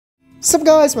What's up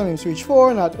guys, my name is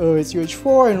UH4, not it's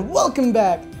UH4, and welcome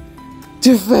back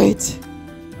to Fate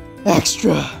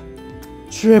Extra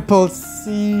Triple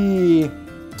C.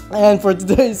 And for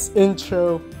today's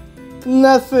intro,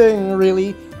 nothing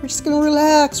really. We're just gonna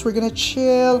relax, we're gonna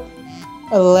chill.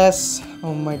 Unless,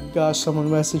 oh my gosh, someone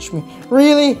messaged me.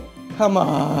 Really? Come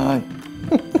on.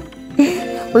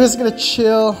 We're just gonna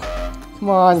chill.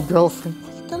 Come on, girlfriend.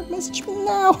 You gotta message me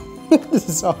now. This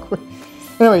is awkward.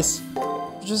 Anyways,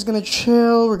 we're just gonna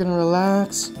chill, we're gonna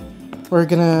relax. We're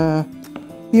gonna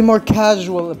be more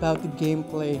casual about the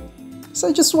gameplay. So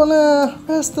I just wanna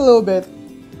rest a little bit.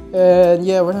 And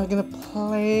yeah, we're not gonna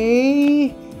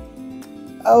play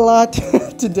a lot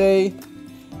today.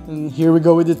 And here we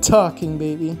go with the talking,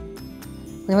 baby.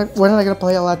 We're not gonna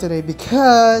play a lot today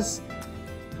because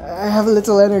I have a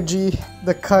little energy.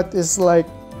 The cut is like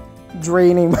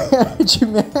draining my energy,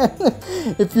 man.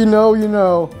 If you know, you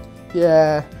know.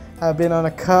 Yeah, I've been on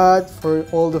a cut for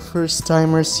all the first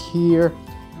timers here.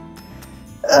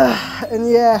 And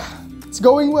yeah, it's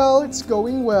going well, it's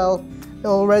going well. I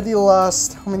already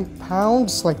lost how many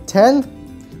pounds? Like 10?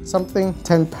 Something,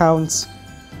 10 pounds.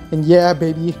 And yeah,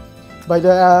 baby, by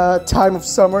the time of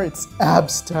summer, it's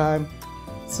abs time.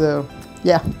 So,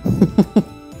 yeah.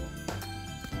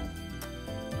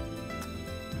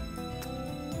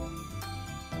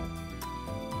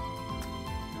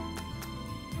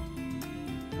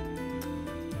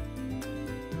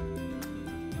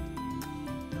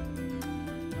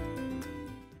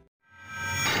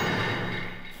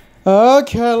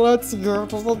 Okay, let's go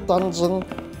to the dungeon.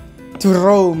 To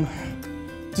Rome.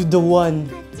 To the one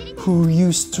who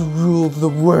used to rule the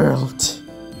world.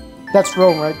 That's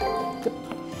Rome, right?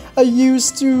 I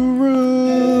used to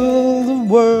rule the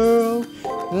world.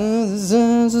 I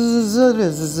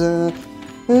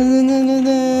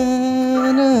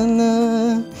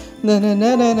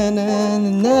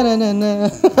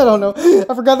don't know.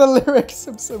 I forgot the lyrics.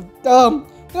 I'm so dumb.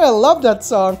 I love that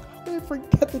song. I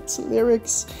forget its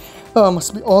lyrics.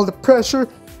 Must be all the pressure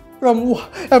from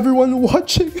everyone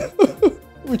watching,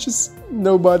 which is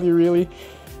nobody really.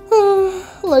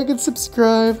 Like and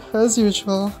subscribe as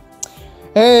usual.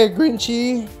 Hey,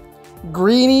 Grinchy,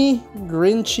 Greeny,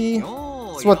 Grinchy.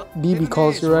 That's what BB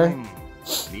calls you, right?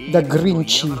 The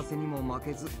Grinchy.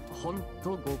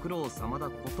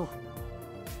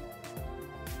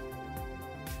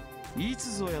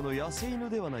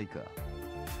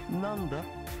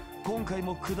 今回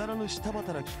もくだらぬ下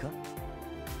働きか。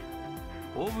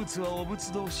汚物は汚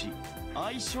物同士、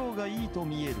相性がいいと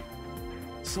見える。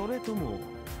それとも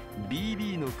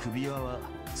BB の首輪は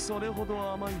それほど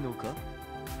甘いのか。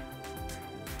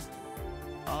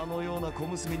あのような小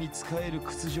娘に仕える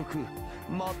屈辱、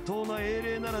まっとうな英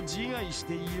霊なら自害し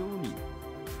ていように。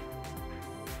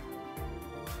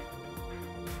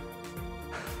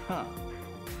はあ、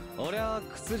俺は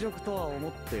屈辱とは思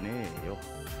ってねえよ。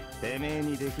 I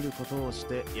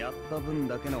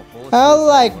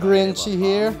like Grinchy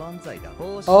here.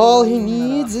 All he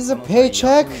needs is a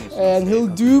paycheck and he'll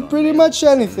do pretty much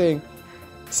anything.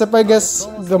 Except I guess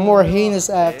the more heinous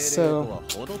acts, so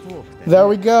there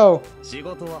we go.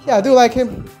 Yeah, I do like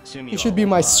him. He should be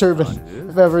my servant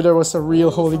if ever there was a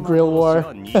real Holy Grail war.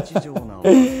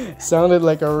 Sounded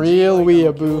like a real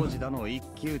weeaboo.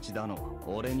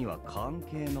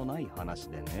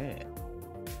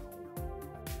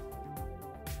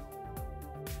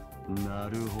 な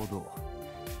るほど。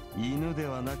犬で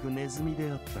はなくネズミで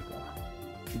あったか。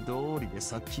道理で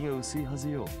殺気が薄いはず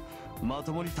よ。ま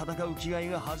ともに戦う気概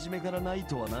が初めからない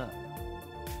とはな。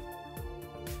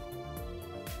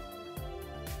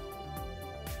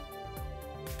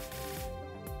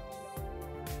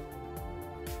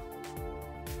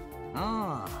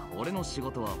ああ、俺の仕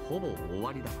事はほぼ終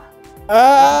わりだ。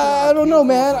 I don't know,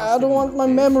 man. I don't want my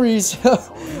memories.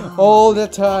 All the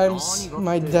times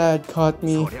my dad caught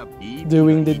me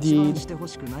doing the deed.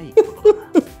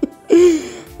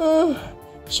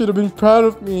 Should have been proud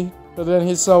of me, but then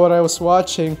he saw what I was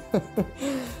watching.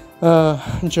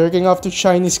 Jerking off to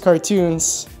Chinese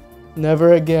cartoons.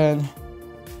 Never again.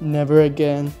 Never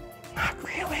again. Not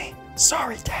really.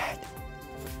 Sorry, Dad.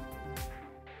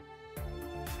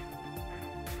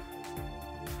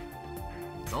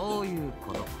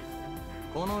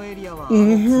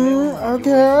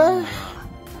 Okay.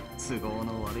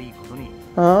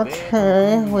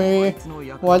 Okay, we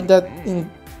want that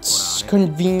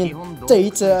inconvenient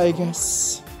data, I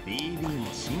guess.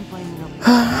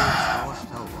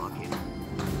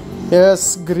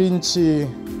 Yes, Grinchy.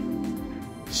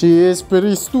 She is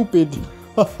pretty stupid.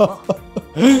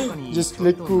 Just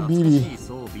like BB.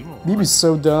 BB's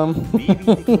so dumb.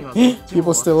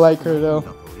 People still like her though.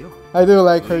 I do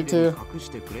like her too.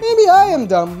 Maybe I am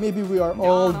dumb. Maybe we are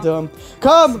all dumb.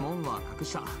 Come!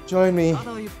 Join me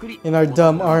in our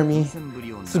dumb army.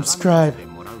 Subscribe,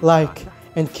 like,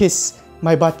 and kiss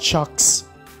my butt chucks.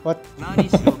 What? 何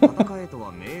しろ戦えと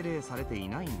は命令されてい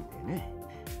ないんでね。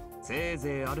せい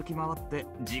ぜい歩き回って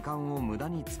時間を無駄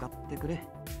に使ってくれ。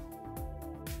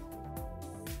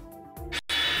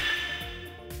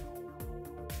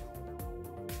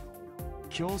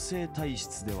強制体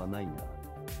質ではないが、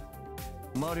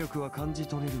魔力は感じ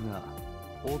取れるが、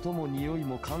音も匂い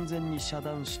も完全に遮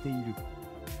断している。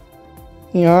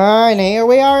And here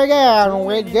we are again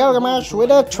with Gilgamesh with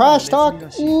a trash talk.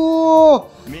 Ooh,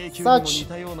 such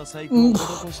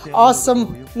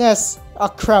awesomeness. Oh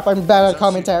crap, I'm bad at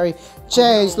commentary.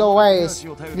 Chase Louise.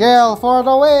 Gil for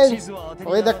the win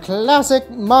with the classic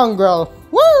mongrel.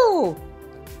 Woo!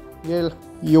 Gil,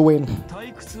 you win.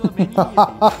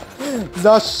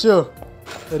 Zashu.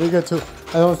 Arigato.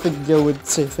 I don't think Gil would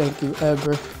say thank you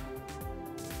ever.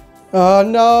 Oh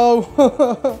no!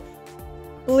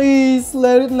 Please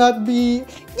let it not be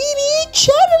BB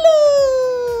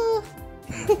Channel.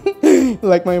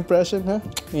 Like my impression, huh?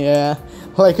 Yeah.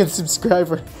 Like and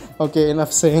subscribe. Okay,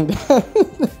 enough saying that.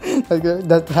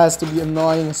 That has to be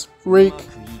annoying as freak.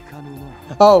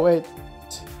 Oh wait,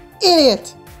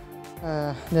 idiot.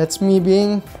 That's me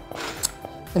being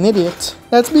an idiot.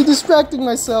 That's me distracting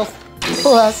myself.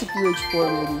 Classic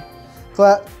UH4, baby.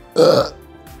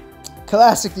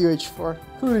 Classic UH4,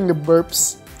 including the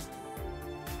burps.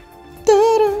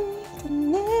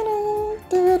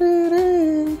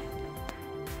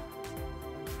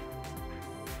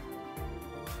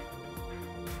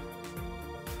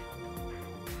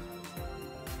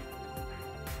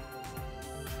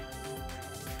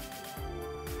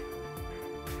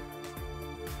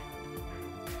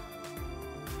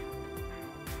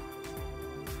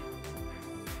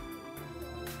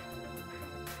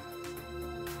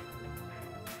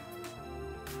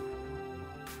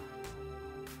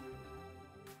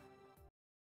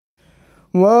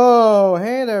 Whoa,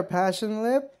 hey there, Passion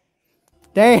Lip.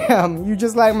 Damn, you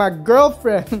just like my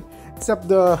girlfriend, except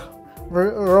the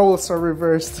roles are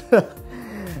reversed.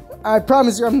 I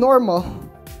promise you I'm normal.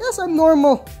 Yes, I'm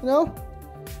normal, you know?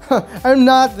 I'm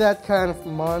not that kind of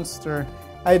monster.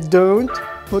 I don't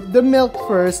put the milk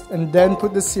first and then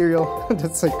put the cereal.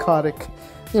 That's psychotic.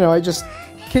 You know, I just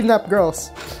kidnap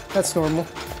girls. That's normal.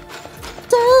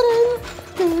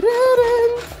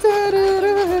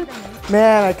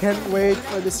 Man, I can't wait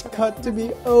for this cut to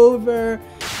be over.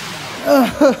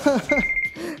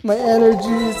 My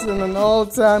energy is in an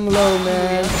all-time low,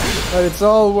 man. But it's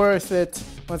all worth it.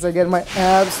 Once I get my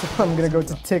abs, I'm gonna go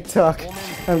to TikTok.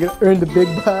 I'm gonna earn the big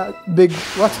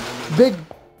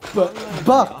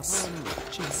bucks.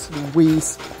 Jeez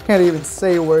Louise. Can't even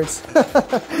say words.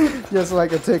 Just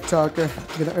like a TikToker.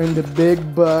 I'm gonna earn the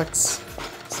big bucks.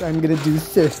 So I'm gonna do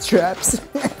thirst traps.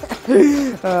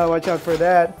 Watch out for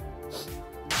that.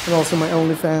 And also my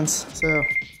OnlyFans, so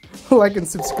like and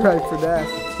subscribe for that.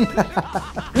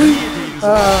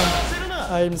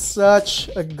 I'm such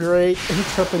a great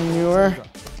entrepreneur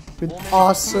with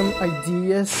awesome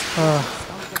ideas.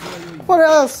 What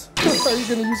else are you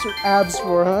gonna use your abs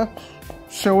for, huh?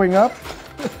 Showing up?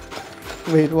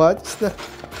 Wait, what? Is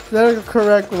that a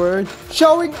correct word?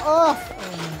 Showing off!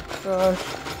 Oh my gosh.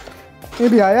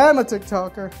 Maybe I am a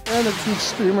TikToker and a Twitch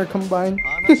streamer combined.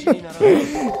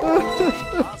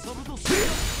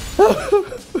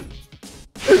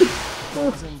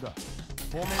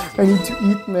 I need to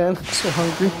eat, man. I'm so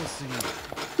hungry.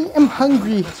 I am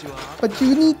hungry, but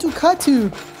you need to cut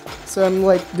too. So I'm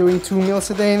like doing 2 meals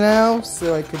a day now,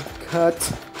 so I could cut.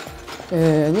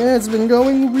 And yeah, it's been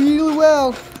going really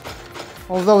well.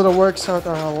 Although the workouts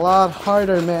are a lot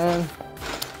harder, man.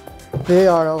 They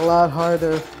are a lot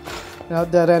harder.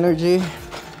 Without that energy,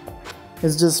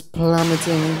 it's just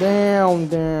plummeting down.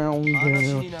 And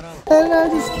I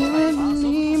just can't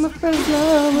believe my first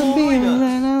love would be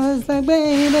and I was like,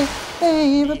 baby,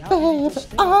 oh.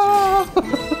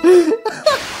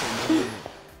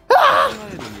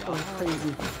 I'm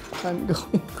crazy. I'm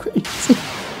going crazy.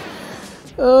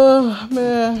 Oh,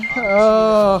 man.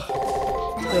 Oh,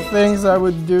 the things I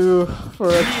would do for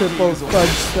a triple fudge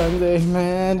sundae,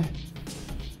 man.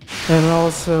 And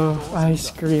also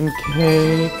ice cream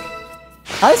cake.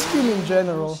 Ice cream in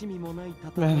general.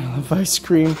 Man, I love ice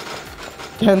cream.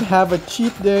 Can't have a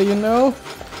cheat day, you know?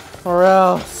 Or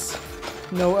else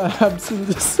no abs in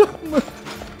the summer.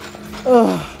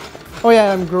 Oh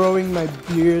yeah, I'm growing my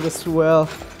beard as well.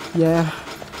 Yeah,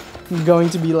 I'm going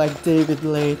to be like David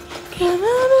Late. Can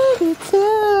I make it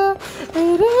too?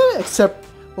 Except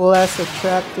less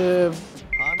attractive,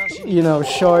 you know,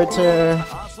 shorter.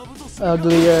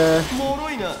 uglier.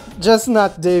 脆いな。 Just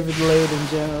not David Lade in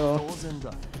general. 当然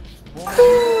だ。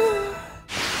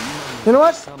 You know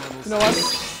what? You know what?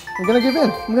 I'm gonna give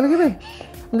in. I'm gonna give in.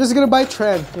 I'm just gonna buy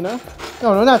Tren, you know?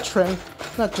 No, not Tren.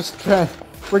 Not just Tren.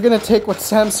 We're gonna take what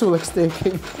Sam Sulik's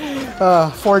taking.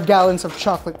 4 gallons of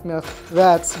chocolate milk.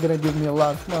 That's gonna give me a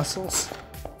lot of muscles.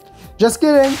 Just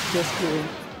kidding. Just kidding.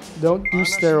 Don't do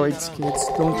steroids, kids.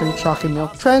 Don't drink chocolate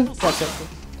milk. Tren, that's okay.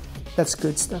 That's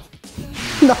good stuff.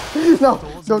 No,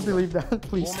 don't believe that,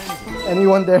 please.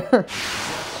 Anyone there?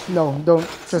 No, don't.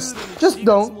 Just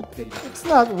don't. It's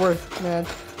not worth it, man.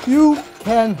 You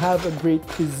can have a great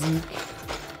physique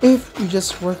if you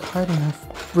just work hard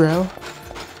enough, bro.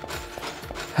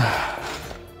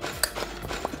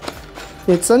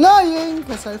 It's annoying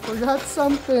because I forgot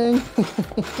something.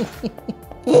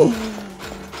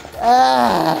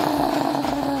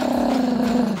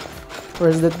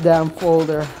 Where's that damn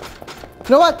folder? You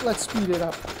know what? Let's speed it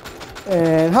up.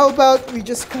 And how about we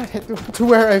just cut it to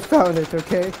where I found it,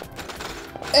 okay?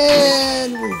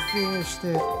 And we finished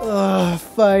it.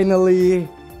 Finally.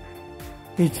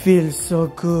 It feels so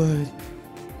good.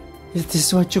 It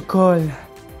is what you call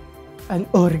an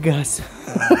orgasm.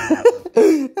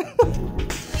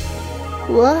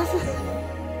 What?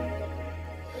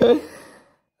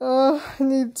 I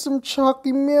need some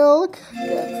chalky milk.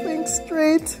 Yeah, think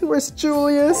straight. Where's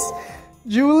Julius?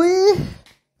 Julie?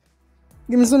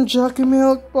 Give me some chalky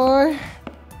milk, boy.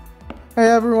 Hey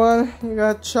everyone, you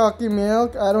got chalky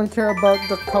milk? I don't care about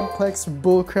the complex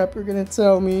bullcrap you're gonna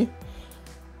tell me.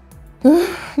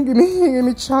 give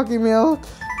me chalky milk.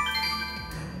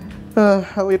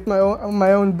 I'll eat my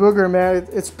own booger, man.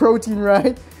 It's protein,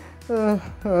 right?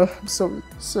 I'm so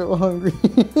hungry.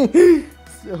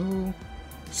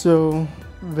 so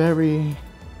very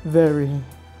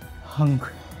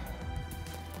hungry.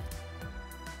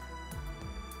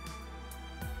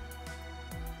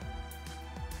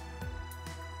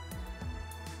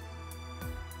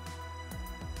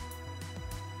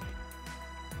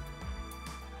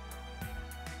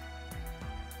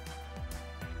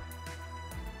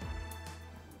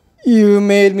 You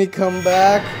made me come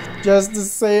back just to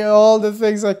say all the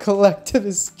things I collected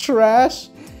is trash.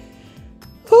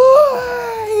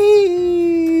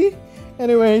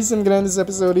 Anyways, I'm gonna end this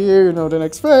episode here. You know the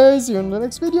next phase. See you in the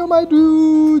next video, my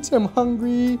dudes. I'm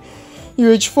hungry.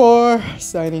 UH4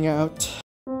 signing out.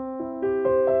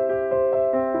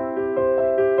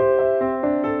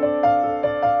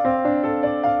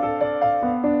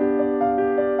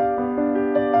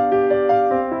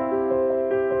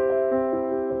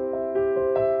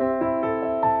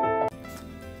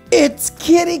 It's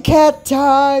kitty cat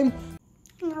time!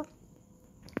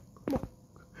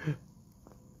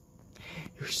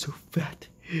 You're so fat.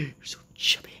 You're so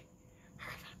chubby.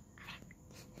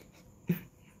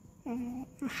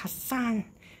 Hassan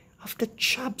of the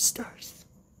Chubsters.